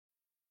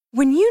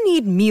When you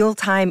need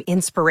mealtime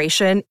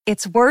inspiration,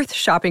 it's worth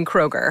shopping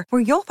Kroger,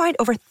 where you'll find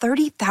over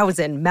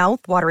 30,000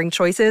 mouth-watering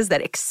choices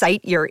that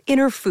excite your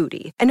inner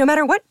foodie. And no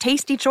matter what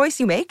tasty choice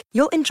you make,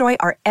 you'll enjoy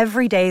our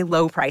everyday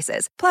low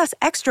prices, plus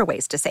extra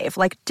ways to save,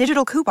 like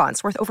digital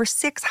coupons worth over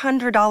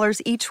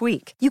 $600 each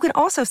week. You can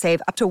also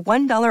save up to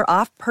 $1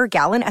 off per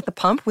gallon at the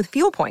pump with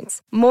fuel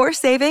points. More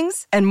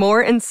savings and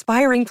more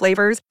inspiring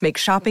flavors make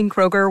shopping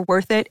Kroger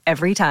worth it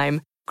every time.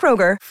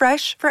 Kroger,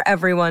 fresh for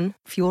everyone.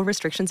 Fuel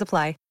restrictions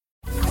apply.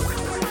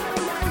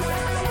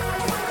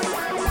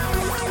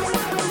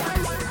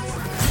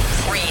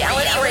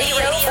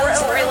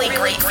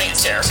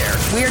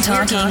 We're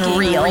talking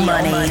real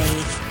money.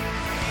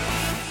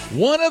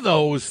 One of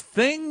those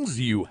things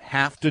you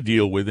have to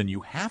deal with, and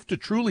you have to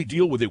truly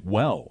deal with it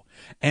well,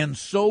 and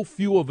so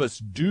few of us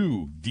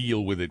do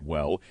deal with it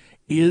well,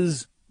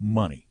 is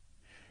money.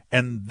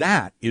 And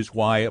that is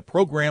why a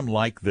program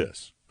like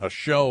this, a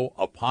show,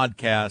 a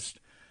podcast,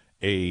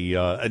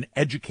 an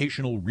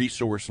educational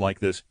resource like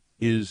this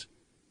is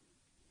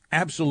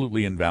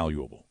absolutely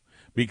invaluable,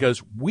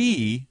 because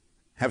we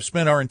have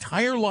spent our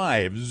entire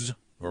lives,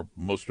 or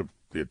most of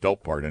the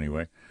adult part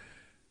anyway,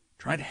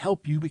 trying to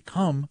help you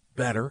become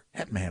better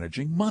at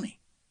managing money.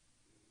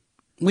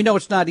 We know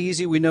it's not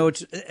easy. We know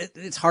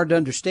it's hard to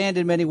understand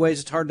in many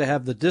ways. It's hard to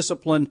have the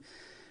discipline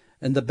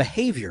and the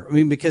behavior. I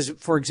mean, because,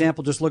 for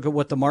example, just look at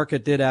what the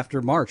market did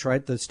after March,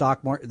 right? The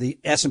stock market, the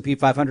S&P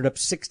 500 up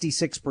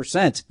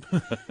 66%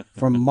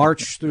 from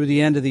March through the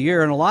end of the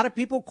year. And a lot of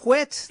people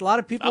quit. A lot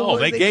of people,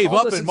 they gave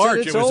up in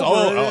March. It was,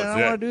 I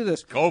don't want to do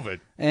this. COVID.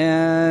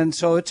 And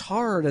so it's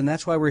hard. And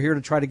that's why we're here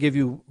to try to give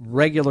you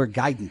regular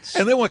guidance.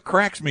 And then what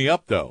cracks me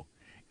up, though,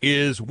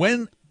 is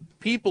when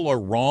people are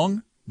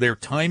wrong, their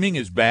timing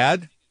is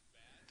bad.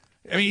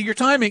 I mean, your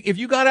timing, if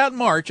you got out in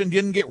March and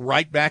didn't get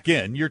right back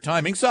in, your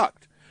timing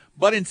sucked.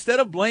 But instead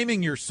of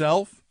blaming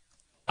yourself,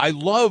 I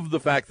love the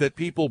fact that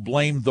people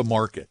blame the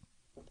market.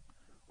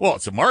 Well,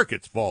 it's the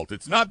market's fault.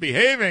 It's not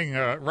behaving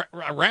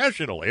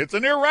rationally. It's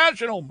an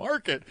irrational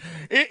market.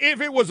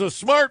 If it was a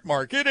smart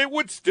market, it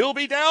would still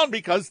be down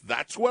because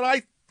that's what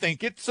I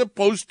think it's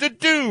supposed to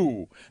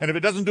do. And if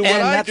it doesn't do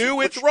what I do,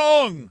 it's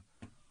wrong.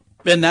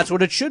 And that's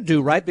what it should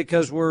do, right?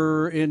 Because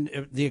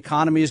the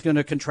economy is going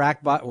to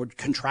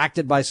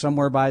contracted by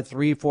somewhere by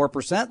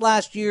 3-4%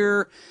 last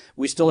year.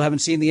 We still haven't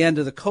seen the end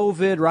of the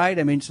COVID, right?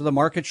 I mean, so the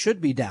market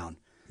should be down.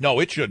 No,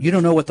 it shouldn't. You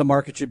don't know what the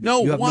market should be.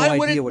 No, you have why no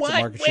would idea it? what the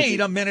market should be.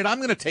 Wait a minute. I'm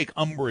going to take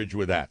umbrage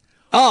with that.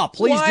 Oh,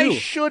 please do. Why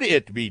should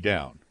it be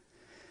down?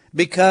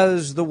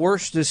 Because the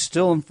worst is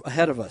still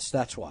ahead of us.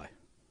 That's why.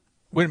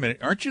 Wait a minute.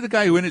 Aren't you the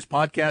guy who in his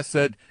podcast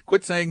said,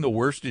 quit saying the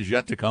worst is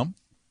yet to come?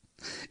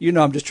 You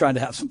know, I'm just trying to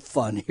have some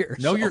fun here.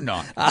 No, so. you're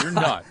not. You're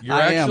not. You're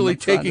actually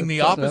taking the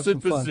opposite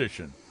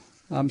position.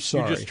 I'm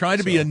sorry. You're just trying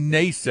to be a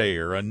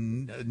naysayer, a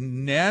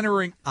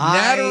nattering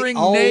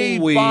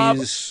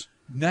nabob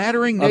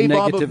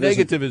of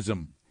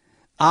negativism.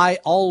 I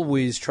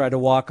always try to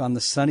walk on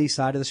the sunny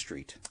side of the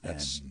street.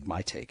 That's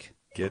my take.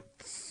 Get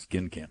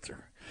skin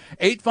cancer.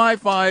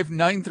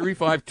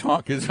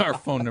 855-935-TALK is our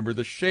phone number.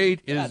 The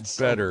shade is That's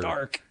better. So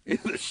dark.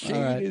 The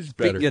shade is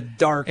better. Get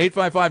dark.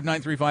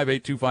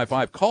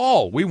 855-935-8255.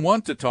 Call. We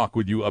want to talk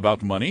with you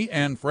about money.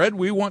 And, Fred,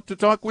 we want to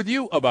talk with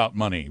you about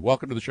money.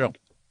 Welcome to the show.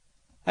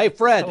 Hey,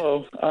 Fred.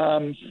 Hello.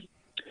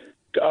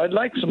 I'd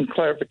like some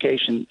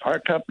clarification. Our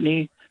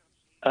company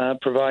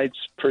provides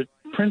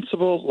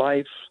principal,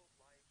 life,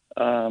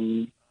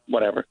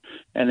 whatever.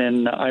 And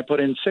then I put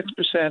in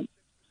 6%.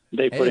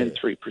 They put in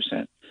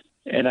 3%.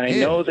 And I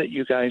know that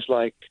you guys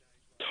like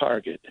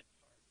target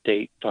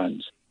date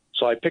funds.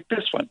 So I picked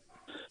this one.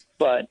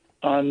 But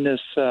on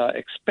this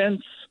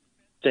expense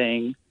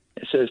thing,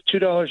 it says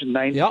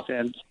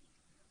 $2.90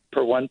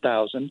 per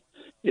 1,000.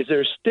 Is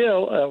there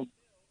still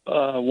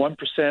a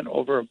 1%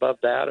 over above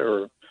that,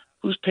 or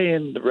who's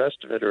paying the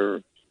rest of it,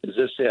 or is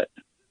this it?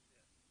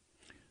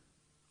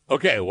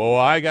 Okay, well,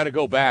 I got to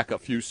go back a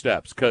few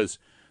steps because,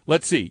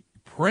 let's see,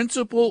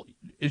 principal,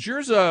 is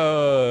yours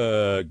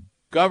a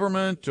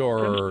government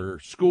or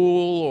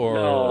school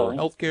or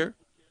healthcare?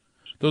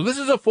 So this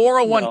is a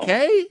 401k?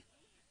 No.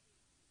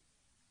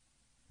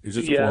 Is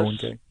this a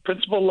 401k?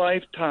 Principal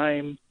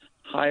Lifetime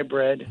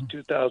Hybrid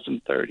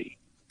 2030.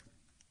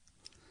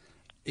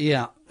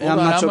 Yeah, I'm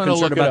not so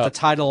concerned about the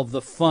title of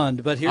the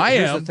fund, but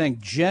here's the thing.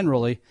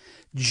 Generally,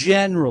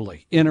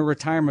 in a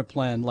retirement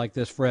plan like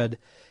this, Fred,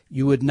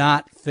 you would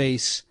not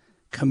face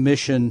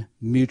commission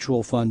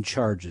mutual fund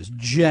charges.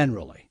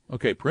 Generally,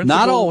 okay. Principal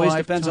not always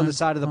depends on the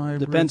size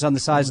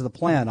of the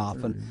plan.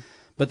 Often,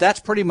 but that's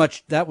pretty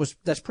much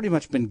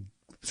been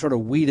sort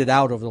of weeded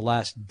out over the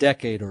last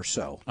decade or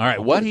so. All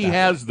right, what he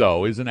has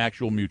though is an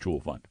actual mutual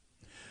fund.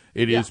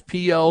 It is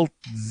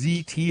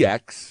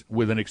PLZTX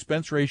with an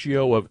expense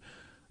ratio of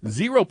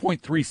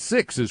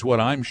 0.36 is what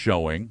I'm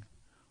showing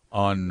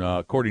on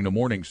according to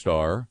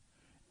Morningstar,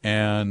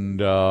 and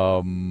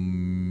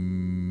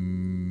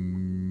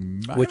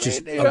which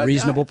is a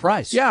reasonable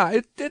price.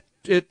 Yeah,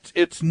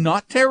 it's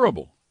not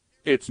terrible.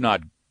 It's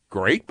not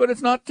great, but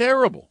it's not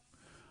terrible.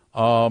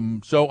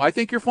 So I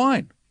think you're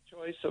fine.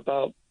 Choice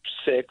about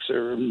 6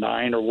 or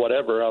 9 or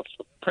whatever of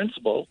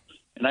principal.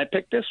 And I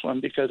picked this one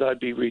because I'd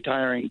be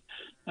retiring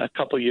a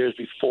couple years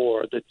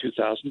before the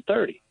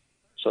 2030.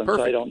 So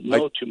since I don't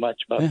know too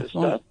much about this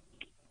stuff.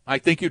 I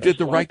think you did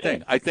the right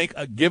thing. I think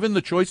given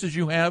the choices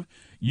you have,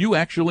 you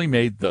actually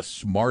made the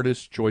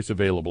smartest choice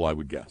available, I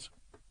would guess.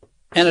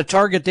 And a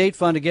target date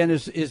fund, again,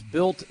 is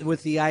built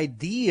with the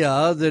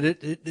idea that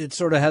it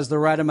sort of has the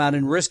right amount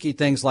in risky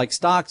things like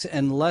stocks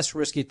and less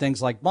risky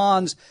things like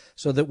bonds,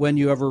 so that when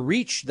you ever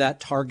reach that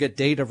target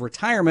date of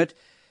retirement,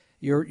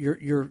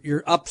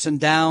 your ups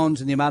and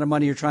downs and the amount of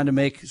money you're trying to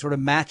make sort of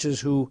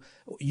matches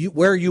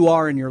where you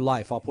are in your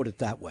life. I'll put it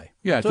that way.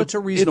 Yeah, so it's a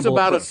reasonable It's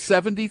about approach.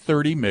 a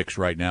 70-30 mix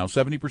right now,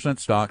 70%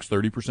 stocks,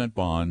 30%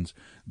 bonds.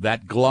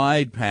 That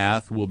glide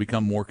path will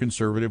become more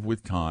conservative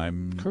with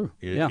time. True.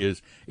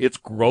 It's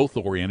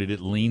growth-oriented. It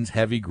leans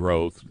heavy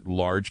growth,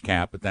 large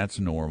cap, but that's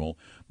normal.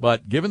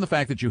 But given the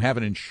fact that you have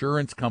an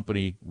insurance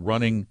company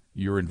running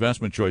your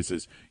investment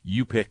choices,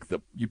 you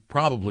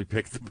probably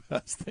pick the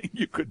best thing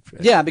you could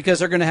pick. Yeah, because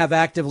they're going to have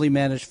actively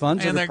managed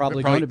funds, and they're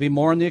probably going to be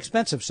more on the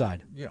expensive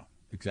side. Yeah,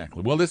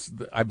 exactly. Well,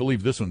 I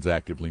believe this one's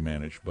actively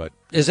managed, but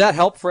Does that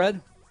help,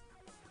 Fred?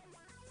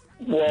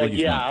 Well,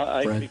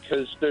 yeah,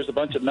 because there's a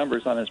bunch of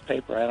numbers on this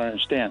paper I don't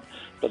understand.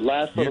 But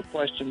last little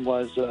question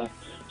was,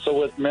 so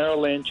with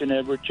Merrill Lynch and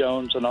Edward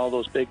Jones and all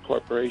those big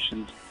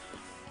corporations,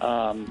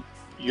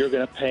 you're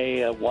going to pay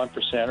 1% or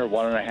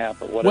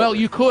 1.5% or whatever. Well,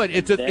 you could.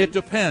 It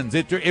depends.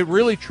 It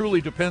really truly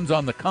depends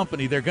on the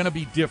company. They're going to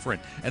be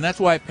different, and that's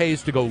why it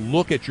pays to go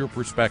look at your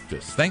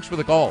prospectus. Thanks for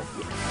the call.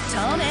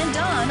 Tom and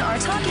Don are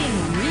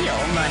talking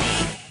real money.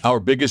 Our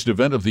biggest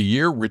event of the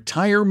year,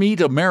 Retire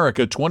Meet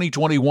America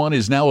 2021,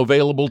 is now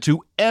available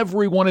to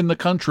everyone in the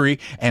country,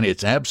 and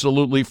it's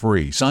absolutely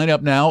free. Sign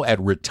up now at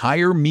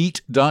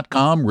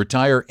retiremeet.com,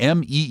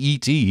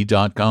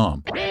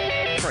 retiremeet.com.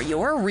 For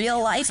your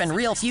real life and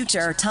real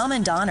future, Tom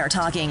and Don are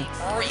talking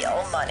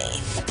real money.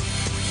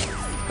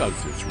 Because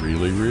it's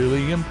really,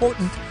 really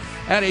important.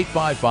 At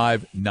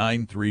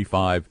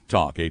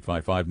 855-935-TALK,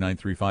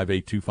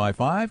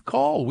 855-935-8255.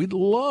 Call. We'd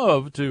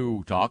love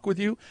to talk with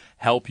you,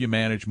 help you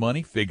manage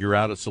money, figure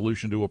out a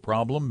solution to a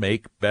problem,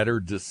 make better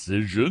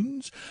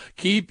decisions,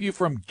 keep you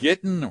from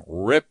getting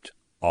ripped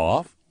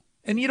off.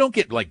 And you don't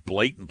get, like,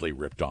 blatantly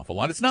ripped off a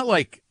lot. It's not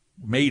like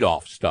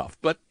Madoff stuff,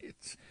 but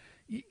it's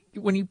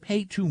when you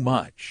pay too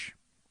much,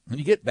 when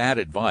you get bad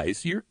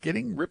advice, you're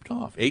getting ripped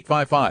off.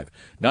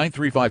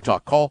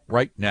 855-935-TALK. Call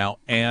right now.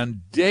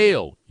 And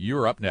Dale,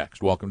 you're up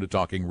next. Welcome to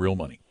Talking Real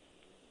Money.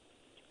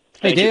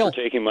 Hey, Dale. Thank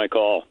you for taking my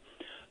call.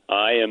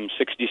 I am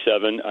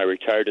 67. I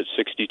retired at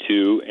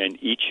 62, and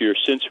each year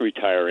since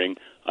retiring,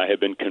 I have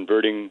been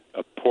converting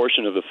a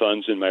portion of the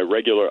funds in my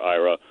regular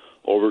IRA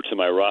over to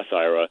my Roth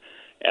IRA,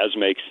 as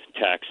makes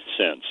tax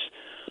sense.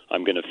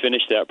 I'm going to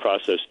finish that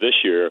process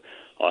this year.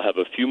 I'll have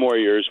a few more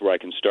years where I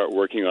can start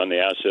working on the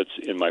assets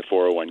in my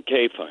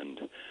 401k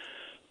fund.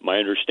 My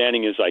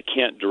understanding is I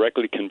can't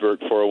directly convert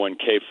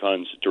 401k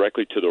funds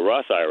directly to the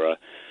Roth IRA.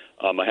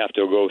 I have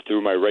to go through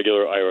my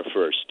regular IRA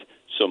first.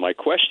 So my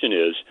question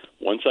is,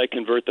 once I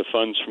convert the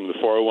funds from the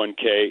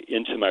 401k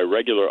into my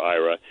regular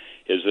IRA,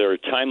 is there a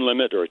time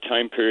limit or a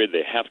time period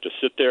they have to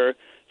sit there,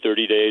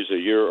 30 days, a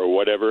year, or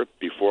whatever,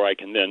 before I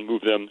can then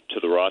move them to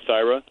the Roth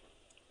IRA?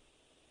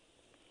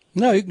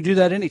 No, you can do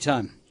that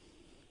anytime.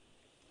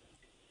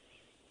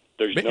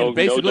 There's no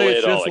delay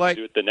at all. I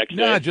can do it the next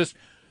day. Just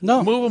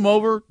move them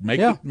over, make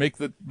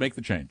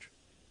the change.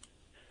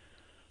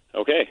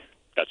 Okay,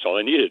 that's all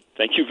I needed.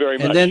 Thank you very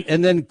much.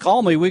 And then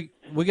call me. We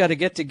got to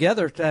get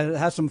together to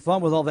have some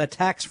fun with all that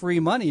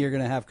tax-free money you're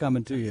going to have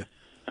coming to you.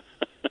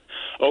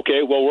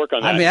 Okay, we'll work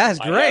on that. I mean, that's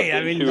great. I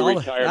have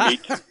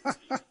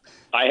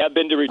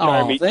been to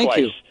Retire Meet twice,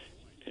 you.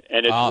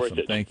 And it's awesome. worth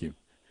it.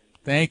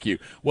 Thank you.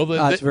 Well,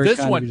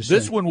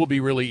 this one will be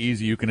really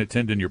easy. You can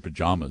attend in your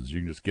pajamas. You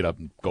can just get up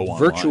and go on.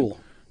 Virtual.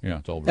 Yeah,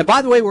 it's all virtual. And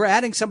by the way, we're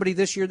adding somebody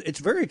this year. It's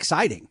very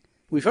exciting.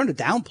 We've kind of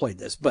downplayed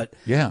this, but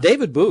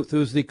David Booth,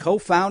 who's the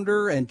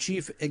co-founder and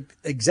chief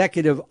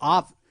executive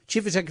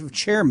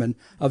chairman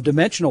of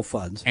Dimensional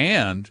Funds,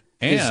 and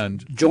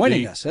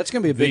joining us. That's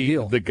going to be a big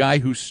deal. The guy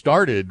who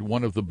started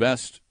one of the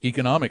best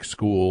economic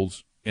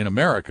schools in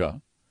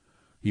America.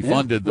 He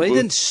funded the Booth. He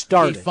didn't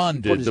start He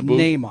funded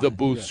the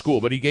Booth School,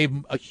 but he gave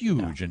him a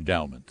huge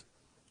endowment.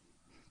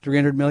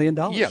 $300 million.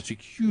 Yeah, it's a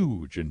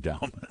huge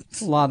endowment.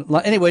 A lot.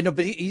 Anyway, no,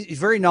 but he's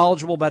very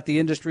knowledgeable about the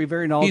industry.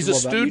 Very knowledgeable.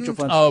 He's a about mutual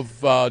student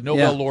funds. of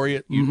Nobel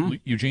laureate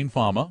Eugene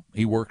Fama.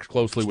 He works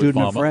closely with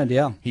Fama. A friend,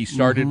 yeah. He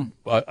started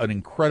an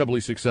incredibly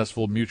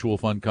successful mutual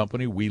fund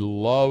company. We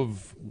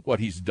love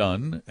what he's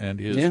done and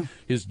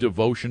his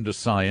devotion to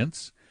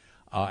science.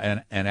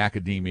 And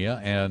academia,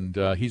 and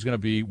he's going to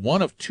be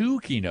one of two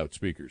keynote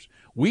speakers.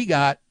 We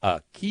got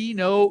a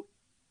keynote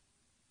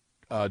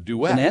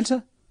duet.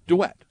 Bonanza?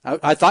 Duet.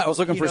 I thought I was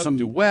looking for some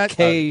duet.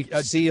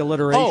 KC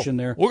alliteration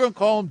there. We're going to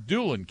call him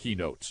Doolin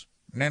keynotes.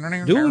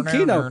 Doolin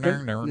keynote.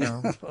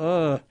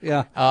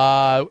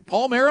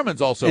 Paul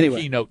Merriman's also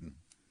keynoting.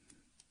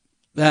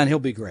 And he'll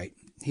be great.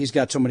 He's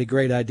got so many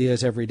great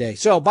ideas every day.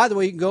 So, by the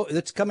way, you can go.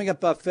 It's coming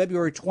up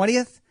February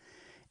 20th.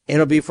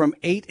 It'll be from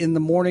 8 in the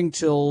morning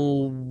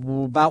till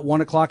about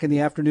 1 o'clock in the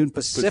afternoon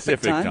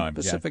Pacific time.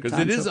 Pacific because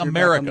time. it is So if you're back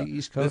America. on the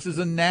East Coast This is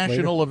a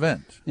national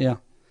event. Yeah.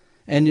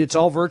 And it's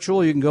all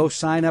virtual. You can go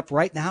sign up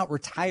right now at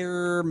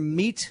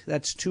RetireMeet.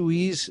 That's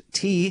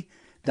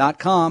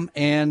 2EasT.com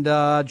and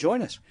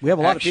join us. We have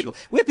a lot of people.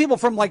 We have people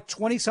from like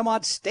 20 some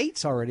odd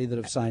states already that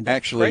have signed up.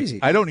 Actually, Crazy.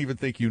 I don't even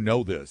think you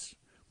know this,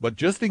 but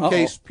just in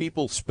case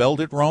people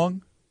spelled it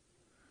wrong,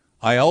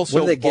 I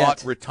also bought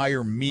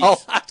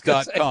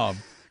RetireMeet.com.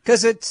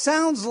 Because it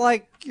sounds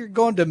like you're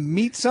going to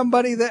meet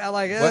somebody that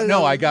like.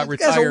 No, I got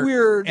retire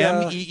weird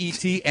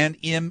MEET and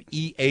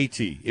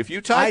MEAT. If you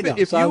type it,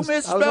 if you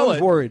misspell I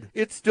was worried.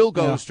 it still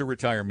goes to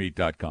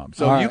RetireMeet.com.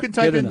 So All you right, can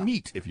type good in enough.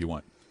 meet if you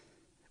want.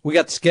 We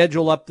got the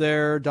schedule up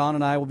there. Don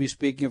and I will be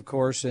speaking, of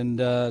course,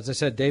 and as I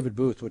said, David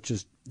Booth, which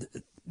is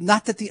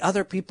not that the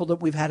other people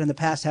that we've had in the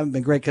past haven't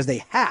been great, because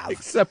they have,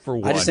 except for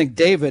one. I just think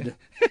David.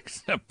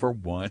 Except for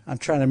one. I'm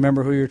trying to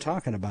remember who you're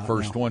talking about.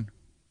 First now. one.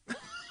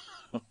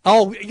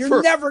 Oh,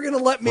 you're never going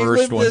to let me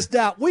live this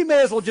down. We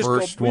may as well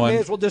just We may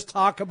as well just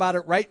talk about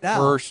it right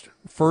now.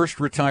 First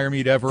retire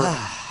meet ever.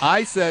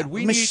 I said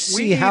we need.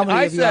 See how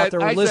many of you out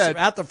there were listening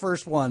at the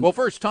first one. Well,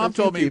 first Tom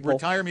told me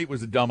retire meet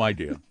was a dumb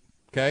idea.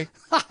 Okay,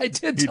 I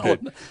did tell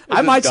him.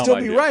 I might still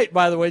be right,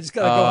 by the way. Just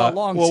got to go how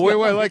long. Well,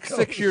 wait, like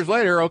 6 years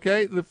later.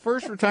 Okay, the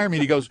first retire meet,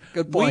 he goes.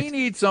 Good point. We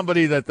need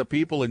somebody that the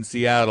people in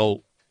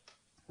Seattle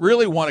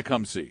really want to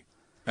come see.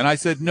 And I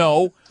said,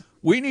 no,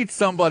 we need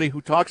somebody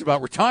who talks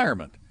about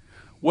retirement.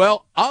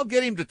 Well, I'll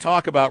get him to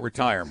talk about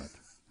retirement.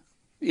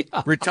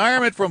 Yeah.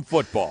 Retirement from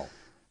football.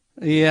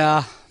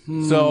 Yeah.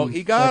 So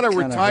he got a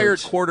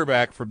retired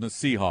quarterback from the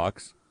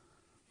Seahawks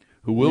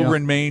who will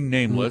remain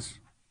nameless.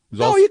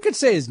 You could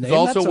say his name.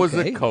 Also That's was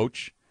okay. a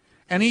coach.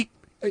 And the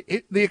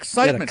He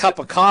excitement. had a cup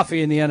of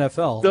coffee in the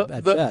NFL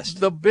at best.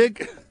 The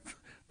big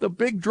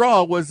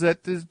draw was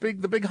that the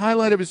big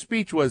highlight of his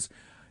speech was,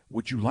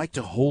 "Would you like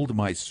to hold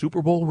my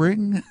Super Bowl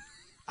ring?"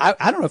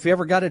 I don't know if he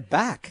ever got it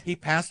back. He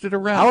passed it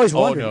around. I always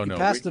wondered. No, he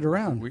passed it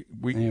around.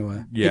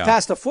 Anyway, he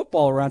passed the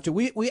football around too.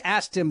 We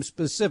asked him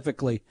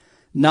specifically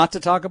not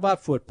to talk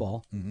about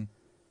football,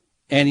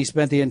 and he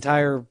spent the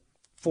entire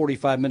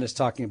 45 minutes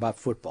talking about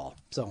football.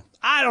 So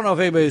I don't know if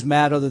anybody was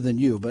mad other than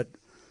you, but it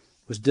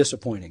was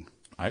disappointing.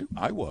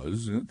 I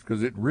was,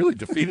 because it really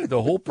defeated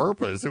the whole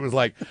purpose. It was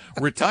like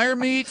retire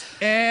meet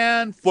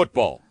and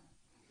football.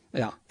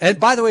 Yeah. And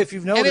by the way, if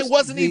you've noticed. And it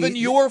wasn't even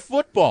your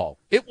football.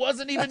 It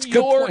wasn't even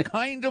your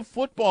kind of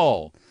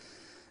football.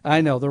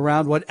 I know, the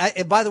round one.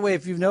 And by the way,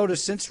 if you've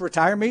noticed, since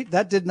retirement,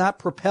 that did not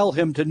propel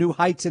him to new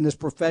heights in his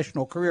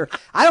professional career.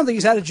 I don't think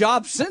he's had a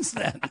job since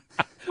then.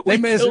 We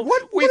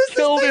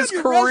killed his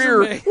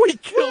career. We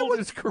killed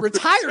his career.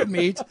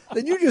 Retirement,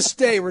 then you just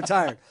stay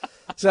retired.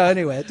 So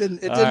anyway, it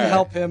didn't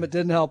help him. It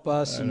didn't help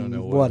us. I don't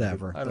know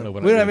whatever. I don't know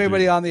what we don't have I'm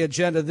anybody do. on the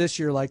agenda this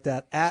year like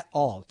that at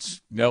all. It's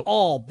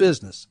all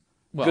business.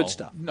 Well, good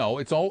stuff. No,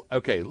 it's all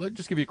okay. Let's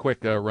just give you a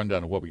quick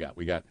rundown of what we got.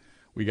 We got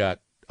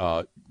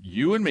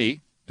you and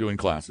me doing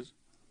classes,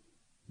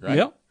 right?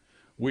 Yep.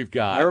 We've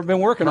got. I've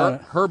been working on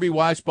it. Herbie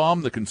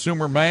Weisbaum, the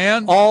consumer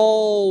man.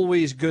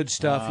 Always good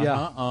stuff.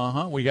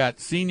 Yeah. We got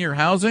senior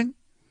housing.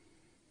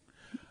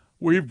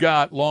 We've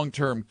got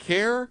long-term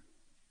care.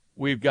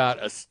 We've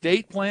got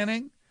estate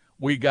planning.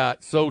 We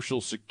got Social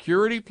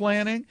Security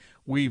planning.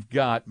 We've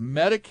got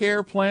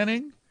Medicare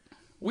planning.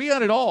 We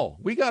got it all.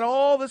 We got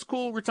all this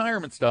cool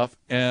retirement stuff,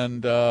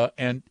 and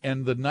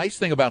the nice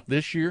thing about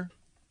this year,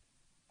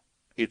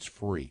 it's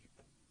free.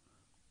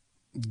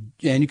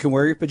 And you can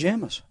wear your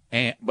pajamas.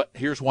 But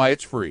here's why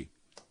it's free.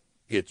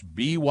 It's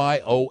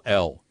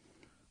BYOL.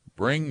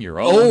 Bring your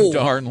own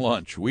darn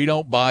lunch. We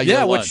don't buy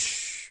your lunch.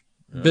 Which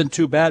been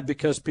too bad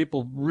because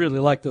people really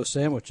like those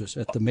sandwiches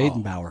at the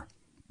Maidenbauer.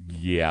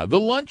 Yeah, the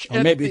lunch.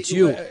 Or maybe it's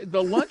you.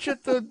 The lunch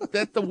at the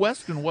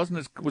Westin wasn't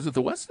as. Was it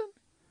the Westin?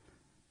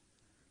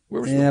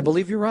 I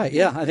believe you're right.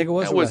 Yeah, I think it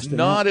was. It was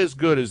not as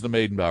good as the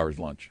Maidenbauer's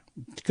lunch.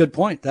 Good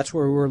point. That's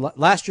where we were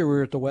last year. We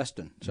were at the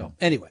Westin. So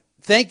anyway,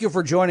 thank you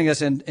for joining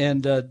us,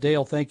 and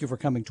Dale, thank you for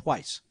coming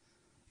twice,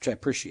 which I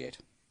appreciate.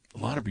 A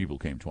lot of people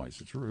came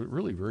twice. It's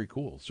really very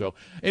cool. So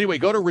anyway,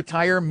 go to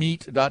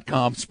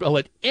retiremeet.com. Spell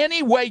it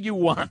any way you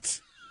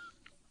want.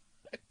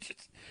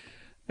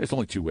 There's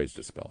only two ways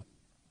to spell it.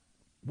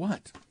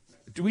 What?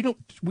 We don't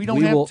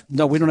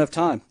have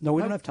time. No, we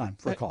don't have time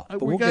for a call.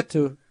 But we'll get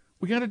to.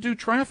 We got to do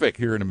traffic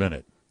here in a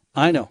minute.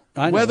 I know.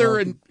 Weather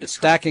and it's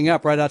stacking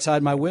up right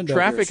outside my window.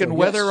 Traffic here, and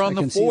weather on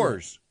the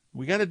fours.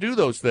 We got to do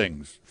those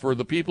things for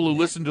the people who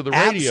listen to the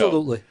radio.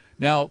 Absolutely.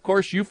 Now, of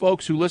course, you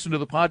folks who listen to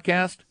the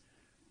podcast,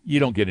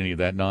 you don't get any of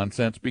that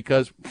nonsense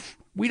because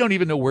we don't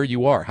even know where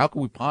you are. How can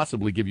we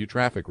possibly give you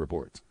traffic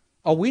reports?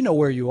 Oh, we know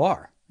where you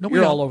are. No,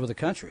 you're all over the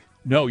country.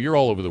 No, you're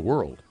all over the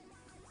world.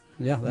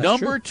 Yeah, that's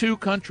Number true. 2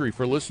 country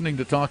for listening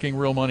to Talking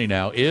Real Money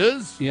now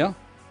is? Yeah.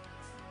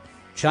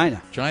 China.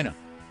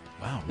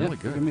 Wow, really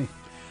good. Look at me.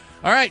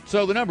 All right,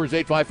 so the number is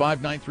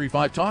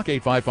 855-935-TALK,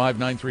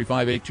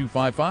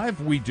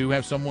 855-935-8255. We do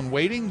have someone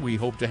waiting. We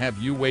hope to have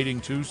you waiting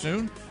too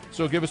soon.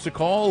 So give us a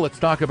call. Let's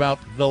talk about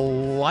the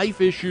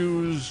life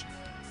issues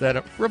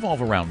that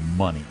revolve around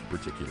money,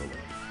 particularly.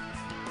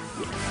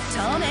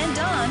 Tom and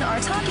Don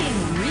are talking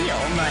real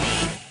money.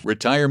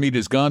 Retire Meet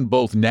has gone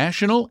both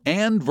national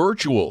and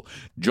virtual.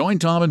 Join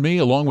Tom and me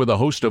along with a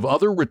host of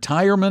other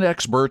retirement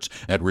experts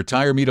at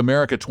Retire Meet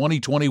America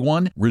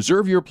 2021.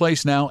 Reserve your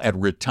place now at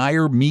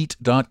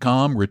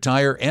retiremeet.com,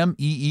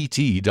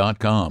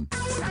 retiremeet.com.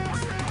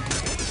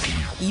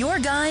 Your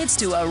guides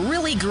to a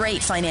really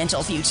great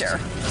financial future.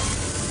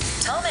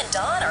 Tom and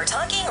Don are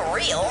talking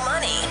real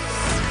money.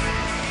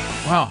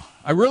 Wow.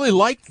 I really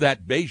liked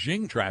that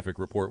Beijing traffic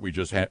report we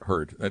just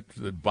heard. That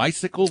the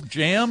bicycle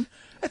jam.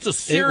 That's a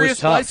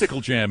serious bicycle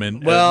jam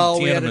in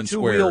Tiananmen we had a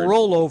two-wheel Square.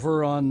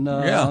 rollover on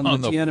the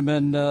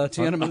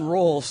Tiananmen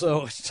roll,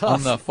 so it's tough.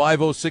 On the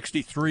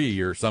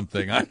 5063 or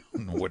something. I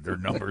don't know what their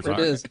numbers are. It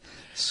is.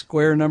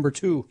 Square number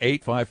 2.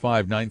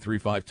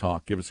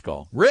 855-935-TALK. Give us a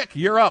call. Rick,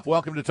 you're up.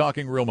 Welcome to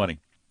Talking Real Money.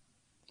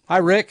 Hi,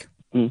 Rick.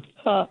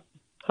 Hi.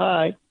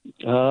 Hi.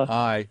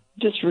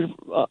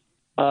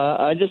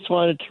 I just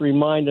wanted to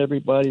remind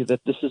everybody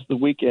that this is the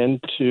weekend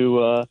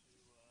to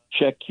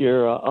check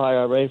your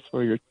IRA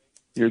for your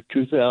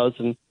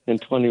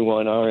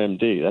 2021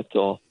 RMD. That's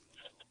all.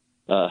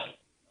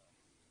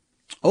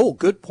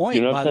 Good point.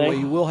 You know By the way,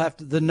 you will have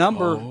to the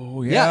number.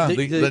 Oh yeah, the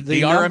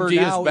RMD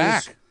is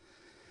back.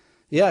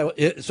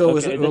 It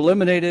was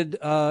eliminated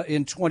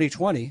in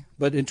 2020,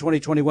 but in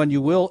 2021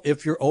 you will,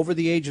 if you're over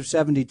the age of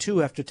 72,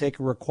 have to take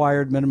a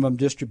required minimum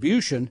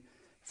distribution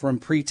from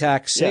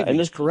pre-tax savings.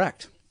 This,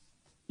 correct.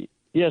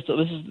 Yeah, so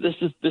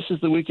this is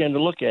the weekend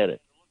to look at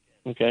it.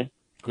 Okay.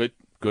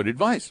 Good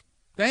advice.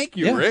 Thank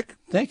you, Rick.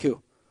 Thank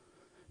you.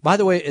 By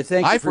the way,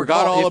 I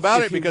forgot all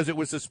about it because it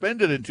was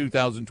suspended in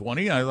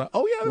 2020. I thought,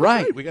 that's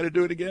right. We got to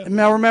do it again.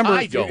 Now remember,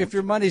 if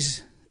your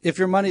money's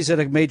at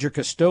a major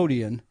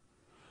custodian,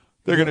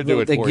 they're going to do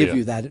it for you. They give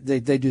you that.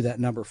 They do that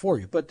number for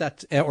you. But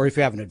that, or if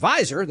you have an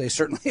advisor, they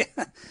certainly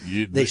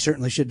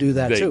should do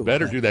that too. They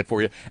better do that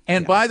for you.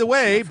 And by the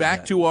way,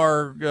 back to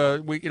our,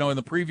 in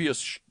the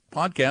previous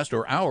podcast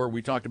or hour,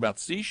 we talked about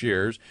C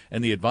shares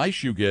and the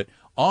advice you get.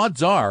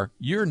 Odds are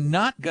you're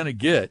not going to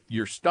get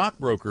your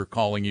stockbroker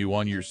calling you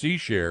on your C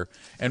share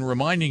and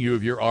reminding you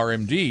of your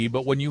RMD.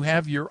 But when you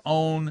have your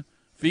own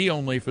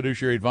fee-only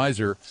fiduciary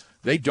advisor,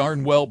 they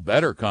darn well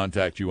better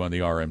contact you on the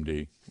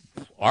RMD.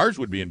 Ours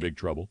would be in big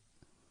trouble.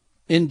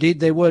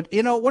 Indeed, they would.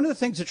 One of the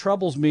things that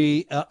troubles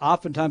me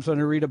oftentimes when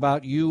I read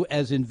about you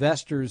as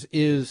investors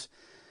is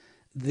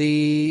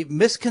the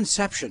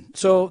misconception.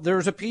 So there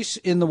was a piece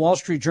in the Wall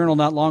Street Journal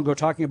not long ago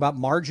talking about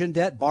margin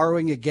debt,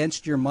 borrowing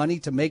against your money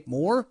to make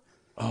more.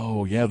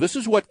 Oh, yeah. This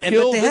is what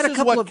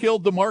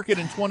killed the market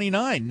in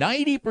 29.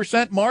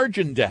 90%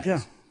 margin debt.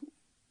 Yeah.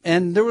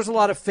 And there was a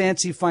lot of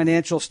fancy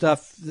financial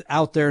stuff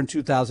out there in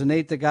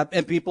 2008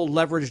 and people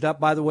leveraged up,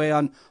 by the way,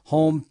 on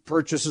home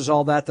purchases,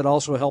 all that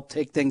also helped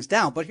take things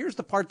down. But here's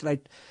the part that I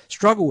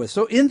struggle with.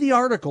 So in the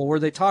article where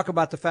they talk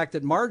about the fact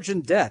that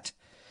margin debt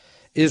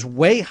is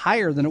way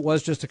higher than it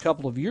was just a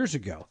couple of years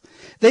ago.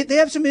 They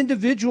have some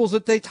individuals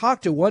that they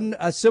talk to. One,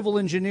 a civil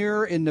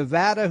engineer in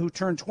Nevada who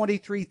turned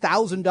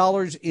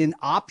 $23,000 in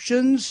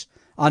options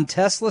on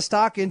Tesla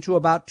stock into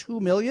about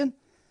 $2 million.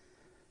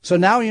 So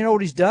now you know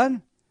what he's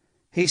done?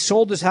 He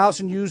sold his house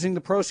and using the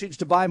proceeds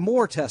to buy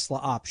more Tesla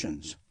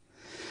options.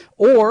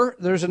 Or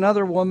there's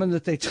another woman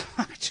that they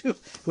talk to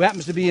who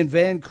happens to be in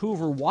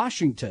Vancouver,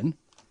 Washington.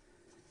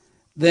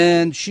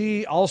 Then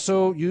she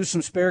also used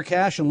some spare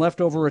cash and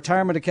leftover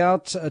retirement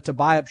accounts to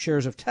buy up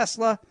shares of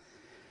Tesla.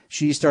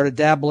 She started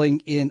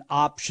dabbling in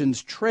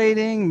options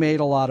trading,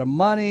 made a lot of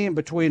money. And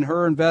between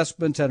her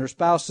investments and her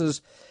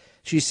spouse's,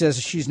 she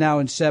says she's now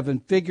in 7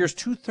 figures.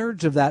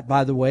 2/3 of that,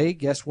 by the way,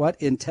 guess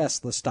what? In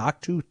Tesla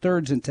stock.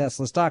 2/3 in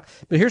Tesla stock.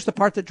 But here's the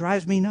part that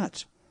drives me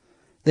nuts.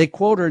 They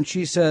quote her and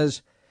she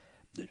says,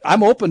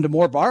 I'm open to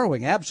more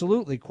borrowing.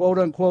 Absolutely. Quote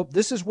unquote.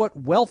 This is what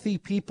wealthy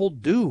people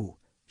do,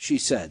 she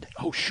said.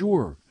 Oh,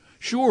 sure.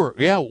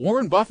 Yeah,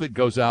 Warren Buffett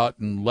goes out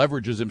and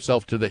leverages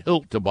himself to the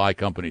hilt to buy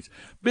companies.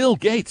 Bill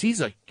Gates,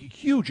 he's a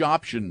huge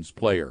options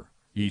player,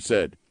 he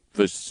said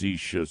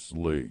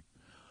facetiously.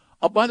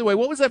 Oh, by the way,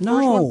 what was that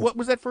first one? What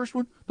was that first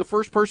one? The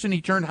first person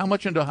he turned how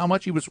much into how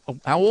much? He was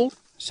how old?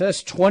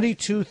 Says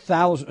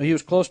 22,000. He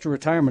was close to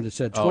retirement. It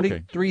said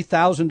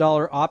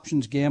 $23,000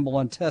 options gamble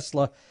on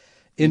Tesla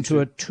into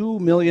a $2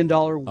 million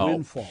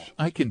windfall.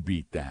 I can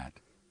beat that.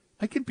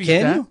 Can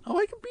that. You? Oh,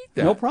 I can beat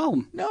that. No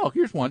problem. No,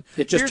 here's one.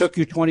 It just took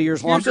you 20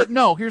 years longer?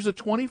 Here's a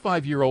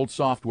 25-year-old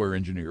software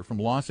engineer from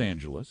Los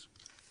Angeles.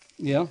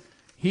 Yeah.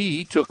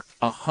 He took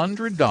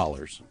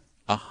 $100,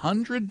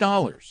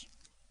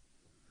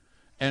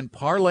 and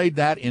parlayed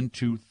that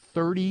into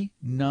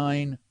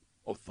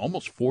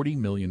almost $40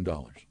 million.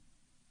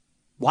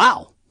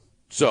 Wow.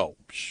 So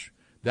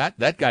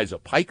that guy's a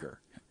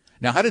piker.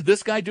 Now, how did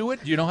this guy do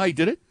it? Do you know how he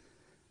did it?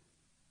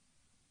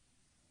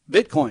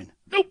 Bitcoin.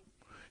 Nope.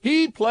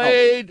 He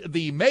played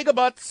the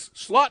Megabucks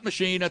slot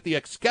machine at the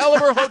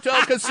Excalibur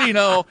Hotel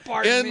Casino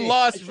in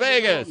Las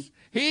Vegas.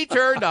 He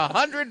turned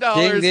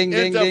 $100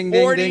 into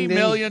 $40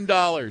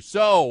 million.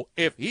 So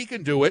if he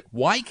can do it,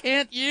 why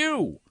can't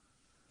you?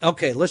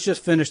 Okay, let's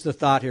just finish the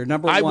thought here.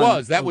 Number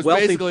one. That was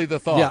basically the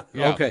thought.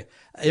 Yeah. Okay.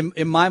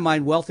 In my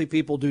mind, wealthy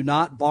people do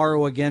not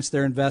borrow against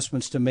their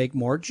investments to make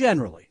more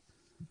generally.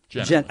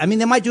 I mean,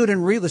 they might do it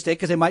in real estate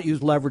because they might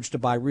use leverage to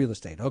buy real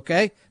estate.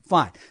 Okay,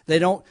 fine. They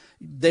don't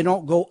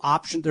go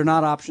option. They're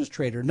not options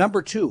trader.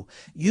 Number two,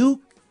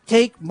 you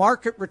take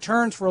market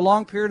returns for a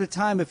long period of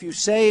time. If you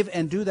save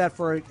and do that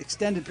for an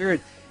extended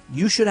period,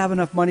 you should have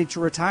enough money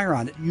to retire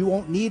on it. You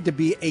won't need to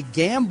be a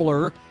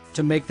gambler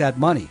to make that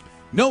money.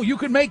 No, you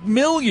can make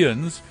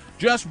millions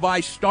just by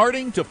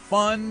starting to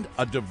fund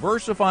a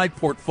diversified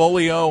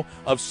portfolio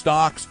of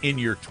stocks in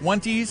your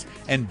 20s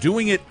and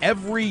doing it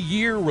every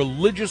year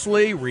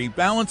religiously,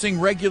 rebalancing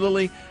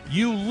regularly.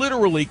 You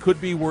literally could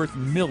be worth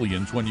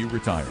millions when you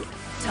retire.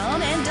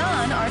 Tom and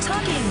Don are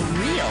talking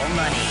real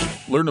money.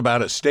 Learn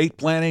about estate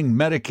planning,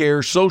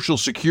 Medicare, Social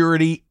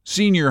Security,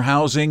 senior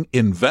housing,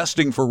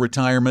 investing for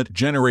retirement,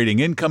 generating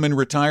income in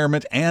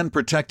retirement, and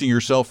protecting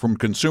yourself from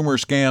consumer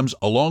scams,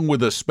 along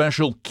with a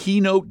special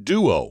keynote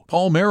duo,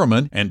 Paul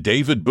Merriman and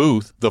David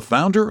Booth, the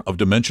founder of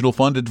Dimensional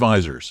Fund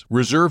Advisors.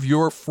 Reserve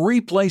your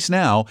free place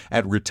now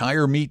at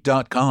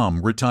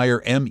retiremeet.com,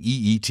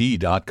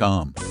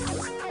 retiremeet.com.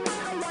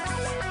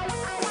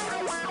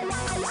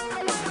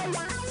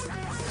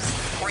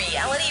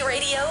 Reality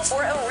radio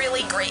for a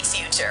really great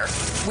future.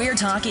 We're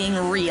talking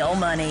real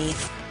money.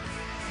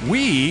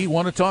 We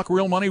want to talk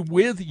real money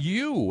with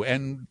you,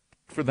 and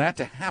for that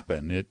to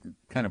happen, it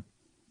kind of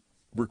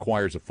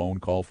requires a phone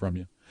call from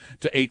you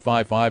to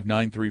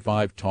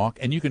 855-935-TALK,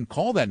 and you can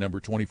call that number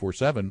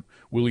 24/7.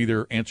 We'll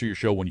either answer your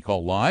show when you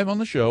call live on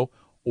the show,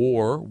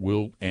 or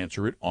we'll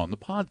answer it on the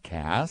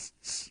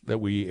podcasts that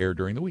we air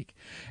during the week.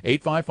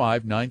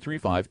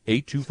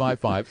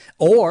 855-935-8255.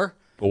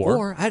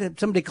 Or I had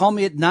somebody call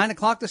me at 9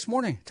 o'clock this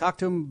morning. Talked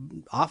to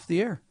him off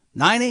the air.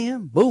 9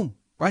 a.m. Boom.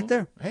 Right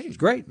there. Hey, it's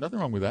great. Nothing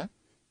wrong with that.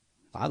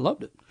 I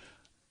loved it.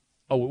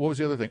 Oh, what was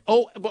the other thing?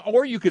 Oh,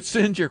 or you could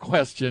send your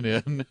question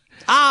in.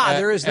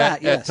 There is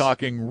that, yes. At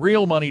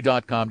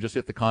talkingrealmoney.com. Just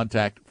hit the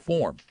contact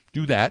form.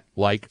 Do that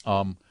like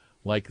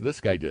this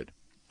guy did.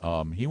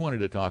 He wanted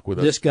to talk with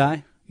us. This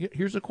guy?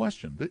 Here's a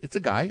question. It's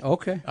a guy.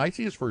 Okay. I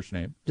see his first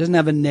name. Doesn't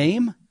have a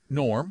name?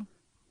 Norm.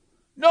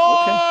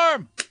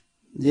 Okay.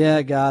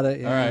 Yeah, got it.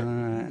 Yeah, all right.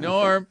 Okay.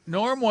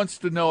 Norm wants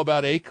to know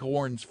about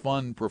Acorn's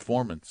fund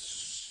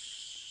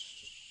performance.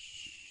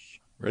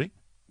 Ready?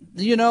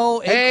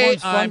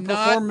 Acorn's fund performance.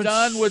 I'm not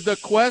done with the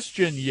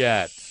question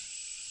yet.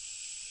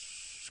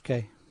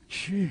 Okay.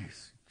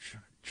 Jeez.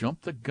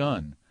 Jump the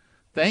gun.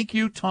 Thank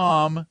you,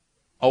 Tom.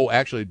 Oh,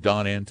 actually,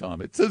 Don and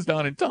Tom. It says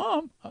Don and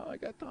Tom. Oh, I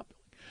got Tom.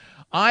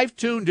 I've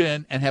tuned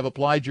in and have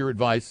applied your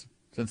advice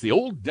since the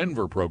old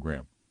Denver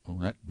program. Oh,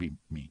 that'd be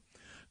me.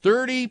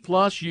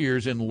 30-plus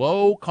years in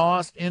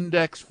low-cost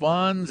index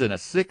funds and a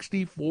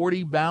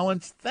 60-40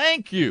 balance.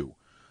 Thank you.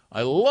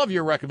 I love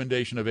your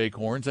recommendation of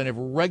Acorns and have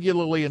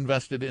regularly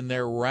invested in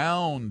their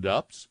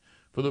roundups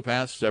for the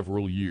past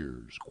several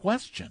years.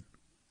 Question: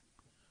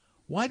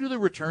 why do the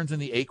returns in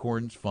the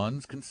Acorns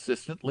funds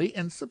consistently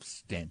and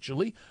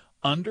substantially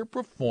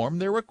underperform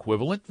their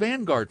equivalent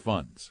Vanguard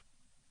funds?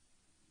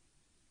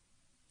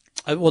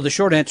 Well, the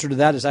short answer to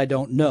that is I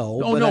don't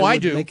know. Oh, no, I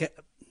do.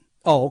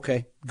 Oh,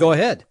 okay. Go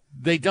ahead.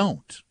 They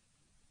don't.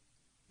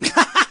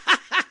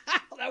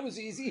 That was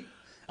easy.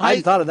 I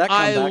hadn't thought of that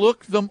comeback. I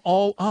looked them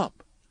all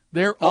up.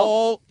 They're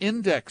all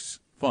index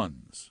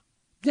funds.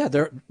 Yeah,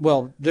 they're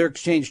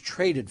exchange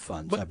traded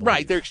funds.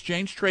 Right, they're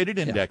exchange traded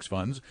index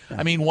funds. Yeah.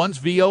 I mean, one's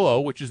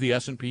VOO, which is the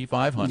S&P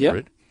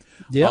 500.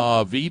 Yep.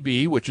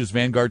 VB, which is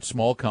Vanguard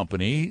Small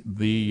Company,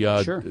 the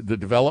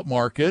Developed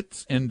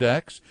Markets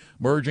Index,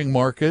 Emerging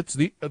Markets,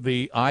 the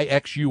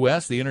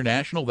IXUS, the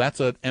International, that's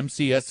a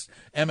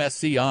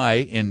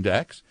MSCI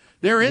index.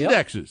 They're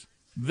indexes.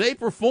 Yep. They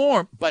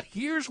perform, but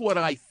here's what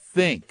I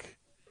think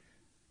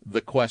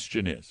the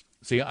question is.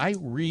 See, I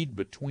read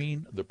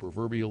between the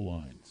proverbial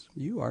lines.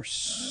 You are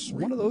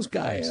one of those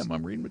guys. I am.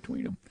 I'm reading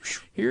between them.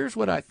 Here's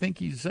what I think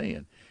he's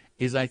saying.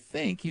 I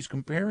think he's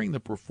comparing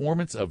the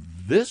performance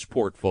of this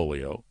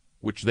portfolio,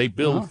 which they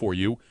build for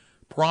you,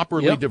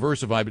 properly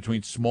diversified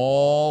between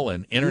small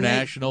and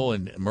international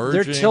and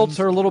emerging. Their tilts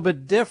are a little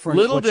bit different.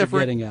 You're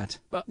getting at.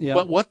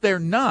 But what they're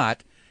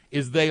not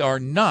is they are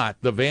not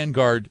the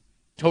Vanguard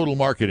Total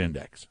Market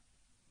Index.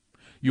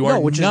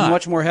 Which is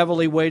much more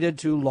heavily weighted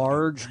to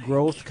large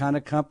growth kind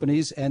of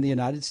companies and the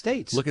United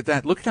States. Look at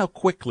that. Look at how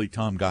quickly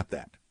Tom got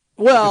that.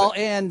 Well,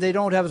 and they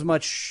don't have as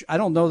much. I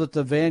don't know that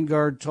the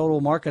Vanguard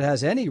Total Market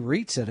has any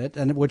REITs in it,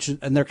 and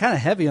they're kind of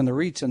heavy on the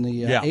REITs and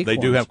the Acorns. They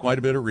do have quite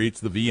a bit of REITs,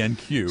 the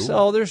VNQ.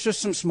 So there's just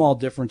some small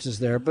differences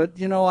there, but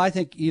I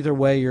think either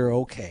way you're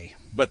okay.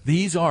 But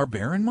these are,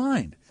 bear in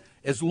mind,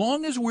 as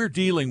long as we're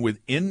dealing with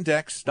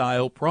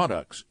index-style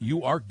products,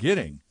 you are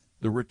getting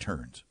the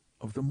returns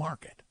of the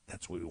market.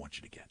 That's what we want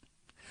you to get.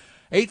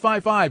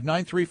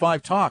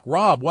 855-935-TALK.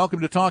 Rob, welcome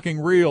to Talking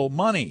Real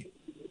Money.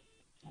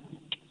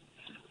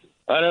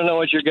 I don't know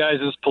what your guys'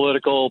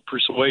 political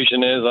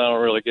persuasion is. I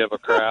don't really give a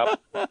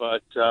crap.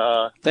 But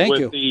Thank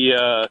you.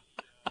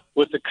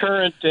 With the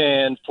current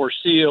and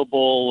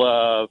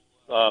foreseeable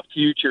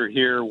future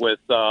here with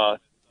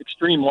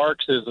extreme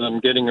Marxism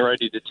getting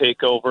ready to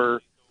take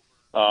over.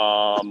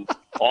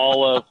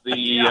 All of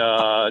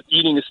the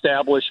eating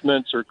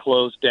establishments are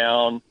closed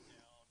down.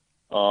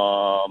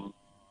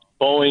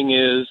 Boeing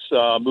is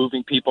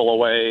moving people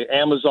away.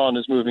 Amazon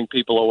is moving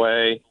people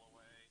away.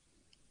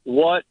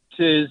 What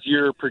is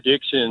your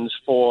predictions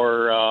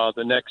for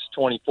the next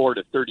 24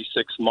 to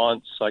 36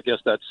 months? I guess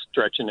that's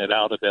stretching it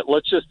out a bit.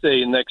 Let's just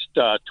say next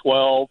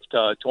 12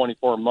 to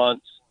 24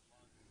 months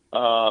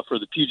for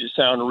the Puget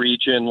Sound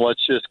region.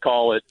 Let's just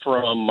call it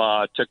from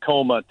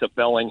Tacoma to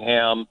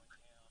Bellingham,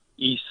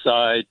 east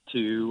side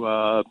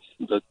to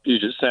the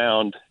Puget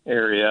Sound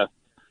area.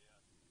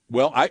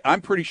 Well,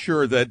 I'm pretty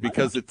sure that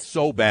because it's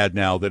so bad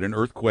now that an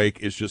earthquake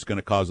is just going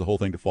to cause the whole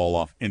thing to fall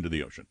off into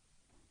the ocean.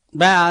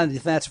 Bah,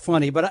 that's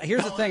funny. But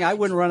here's the thing. I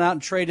wouldn't run out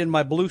and trade in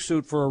my blue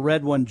suit for a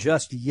red one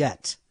just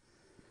yet.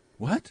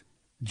 What?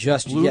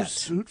 Just blue yet.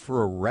 Suit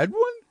for a red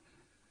one?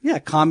 Yeah,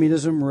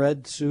 communism,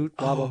 red suit,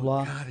 blah, blah,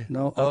 blah. Got it.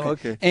 No? Oh,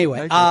 okay.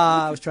 Anyway,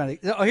 I was trying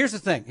to. Oh, here's the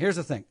thing.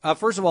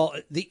 First of all,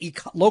 the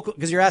local,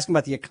 because you're asking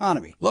about the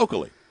economy.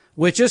 Locally.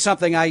 Which is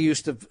something I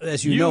used to,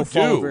 as you know,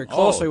 follow very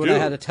closely when I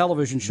had a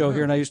television show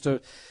here, and I used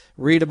to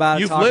read about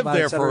it, You've talk lived about it,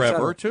 there et cetera, et cetera.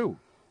 forever, too.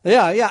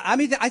 Yeah. I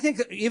mean, I think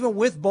that even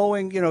with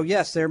Boeing,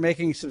 yes, they're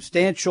making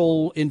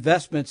substantial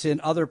investments in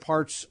other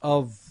parts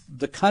of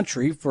the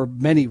country for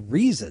many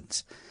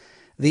reasons.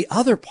 The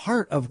other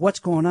part of what's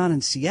going on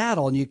in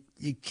Seattle, and you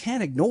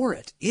can't ignore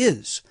it,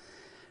 is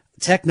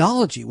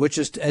technology, which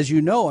is, as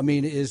you know, I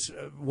mean, is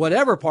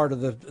whatever part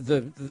of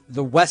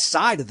the west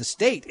side of the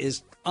state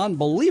is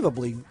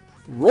unbelievably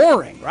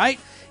roaring, right?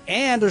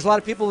 And there's a lot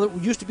of people that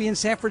used to be in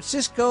San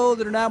Francisco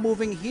that are now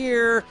moving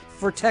here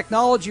for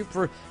technology,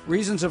 for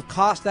reasons of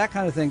cost, that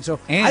kind of thing. So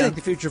I think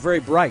the future is very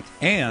bright.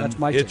 And that's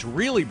my it's take.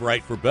 really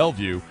bright for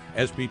Bellevue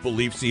as people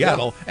leave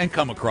Seattle and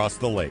come across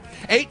the lake.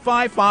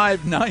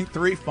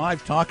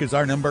 855-935-TALK is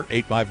our number,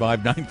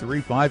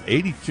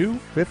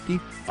 855-935-8255.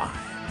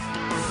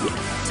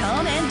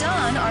 Tom and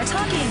Don are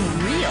talking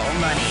real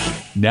money.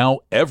 Now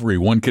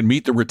everyone can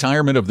meet the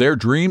retirement of their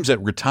dreams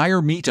at Retire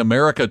Meet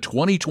America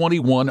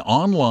 2021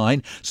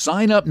 online.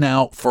 Sign up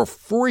now for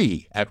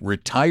free at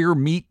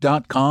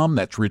retiremeet.com.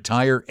 That's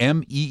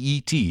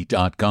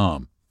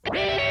retiremeet.com.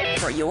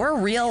 For your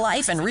real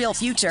life and real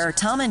future,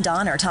 Tom and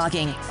Don are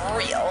talking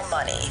real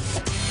money.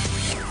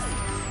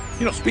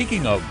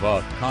 Speaking of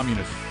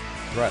communist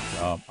threat,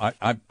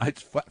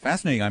 it's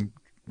fascinating. I'm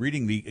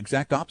reading the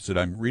exact opposite.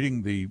 I'm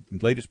reading the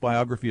latest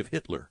biography of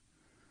Hitler.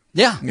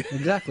 Yeah,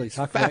 exactly.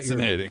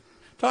 Fascinating.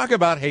 Talk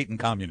about hate and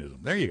communism.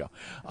 There you go.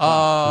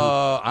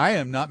 I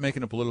am not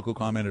making a political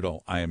comment at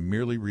all. I am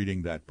merely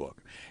reading that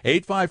book.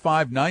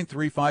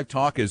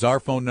 855-935-TALK is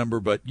our phone number,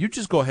 but you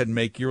just go ahead and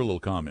make your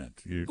little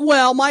comment.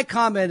 Well, my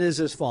comment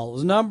is as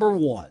follows. Number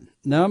one.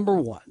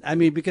 I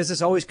mean, because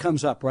this always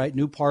comes up, right?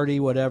 New party,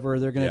 whatever.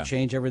 They're going to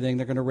change everything.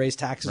 They're going to raise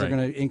taxes. Right. They're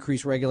going to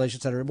increase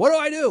regulations, et cetera. What do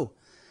I do?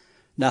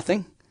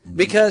 Nothing.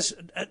 Because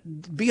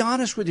be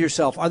honest with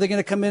yourself. Are they going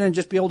to come in and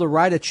just be able to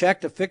write a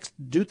check to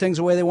do things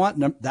the way they want?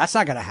 No, that's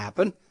not going to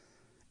happen.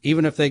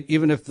 Even if the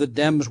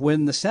Dems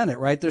win the Senate,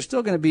 right? There's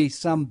still going to be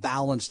some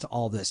balance to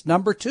all this.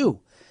 Number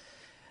two,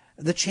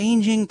 the